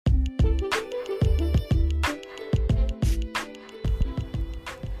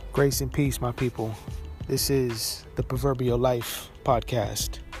Grace and peace, my people. This is the Proverbial Life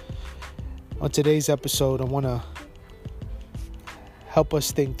podcast. On today's episode, I want to help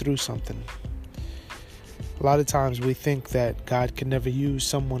us think through something. A lot of times we think that God can never use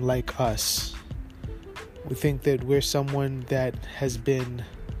someone like us. We think that we're someone that has been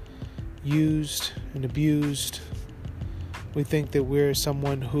used and abused. We think that we're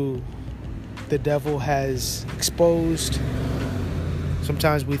someone who the devil has exposed.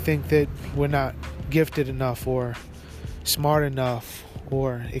 Sometimes we think that we're not gifted enough or smart enough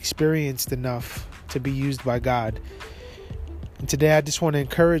or experienced enough to be used by God. And today I just want to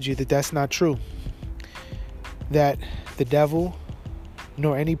encourage you that that's not true. That the devil,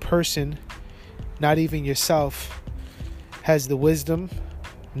 nor any person, not even yourself, has the wisdom,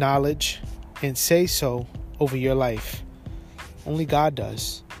 knowledge, and say-so over your life. Only God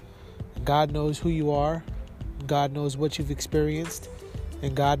does. God knows who you are. God knows what you've experienced.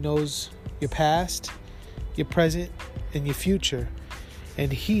 And God knows your past, your present, and your future.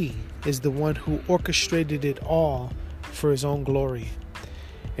 And He is the one who orchestrated it all for His own glory.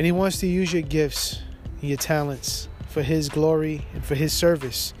 And He wants to use your gifts and your talents for His glory and for His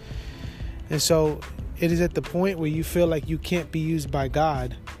service. And so it is at the point where you feel like you can't be used by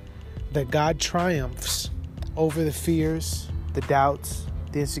God that God triumphs over the fears, the doubts,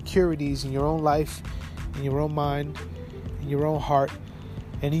 the insecurities in your own life, in your own mind, in your own heart.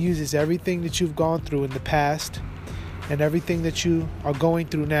 And He uses everything that you've gone through in the past and everything that you are going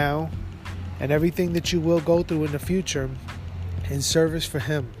through now and everything that you will go through in the future in service for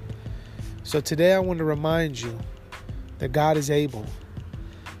Him. So today I want to remind you that God is able.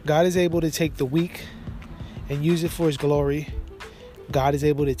 God is able to take the weak and use it for His glory. God is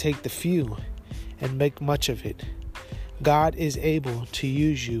able to take the few and make much of it. God is able to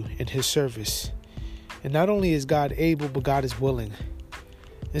use you in His service. And not only is God able, but God is willing.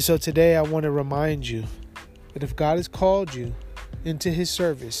 And so today I want to remind you that if God has called you into His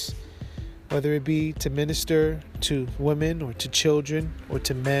service, whether it be to minister to women or to children or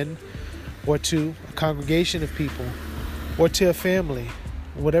to men or to a congregation of people or to a family,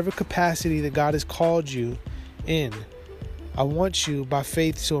 whatever capacity that God has called you in, I want you by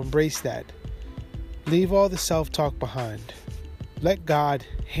faith to embrace that. Leave all the self-talk behind. Let God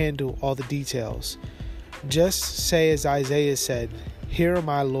handle all the details. Just say as Isaiah said, "Here am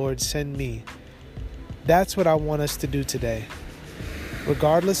I, Lord, send me." That's what I want us to do today.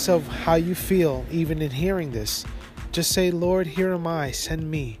 Regardless of how you feel, even in hearing this, just say, "Lord, here am I,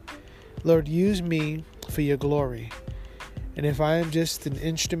 send me." Lord, use me for your glory. And if I am just an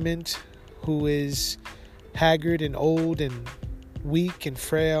instrument who is haggard and old and weak and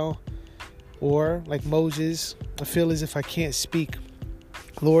frail, or like Moses, I feel as if I can't speak,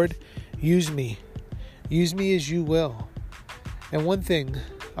 Lord, use me. Use me as you will. And one thing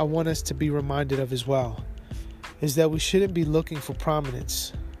I want us to be reminded of as well is that we shouldn't be looking for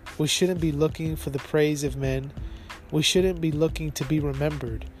prominence. We shouldn't be looking for the praise of men. We shouldn't be looking to be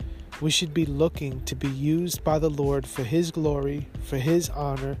remembered. We should be looking to be used by the Lord for His glory, for His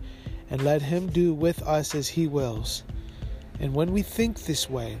honor, and let Him do with us as He wills. And when we think this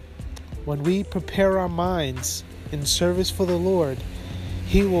way, when we prepare our minds in service for the Lord,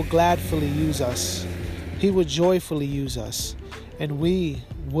 He will gladfully use us. He will joyfully use us. And we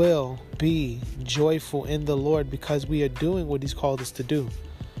will be joyful in the Lord because we are doing what He's called us to do.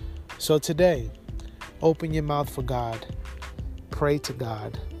 So today, open your mouth for God. Pray to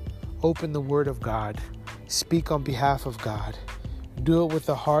God. Open the Word of God. Speak on behalf of God. Do it with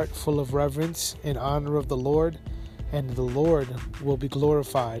a heart full of reverence and honor of the Lord, and the Lord will be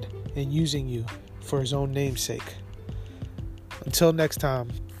glorified in using you for His own name's sake. Until next time,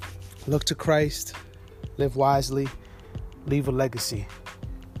 look to Christ, live wisely, leave a legacy.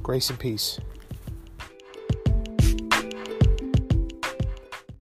 Grace and peace.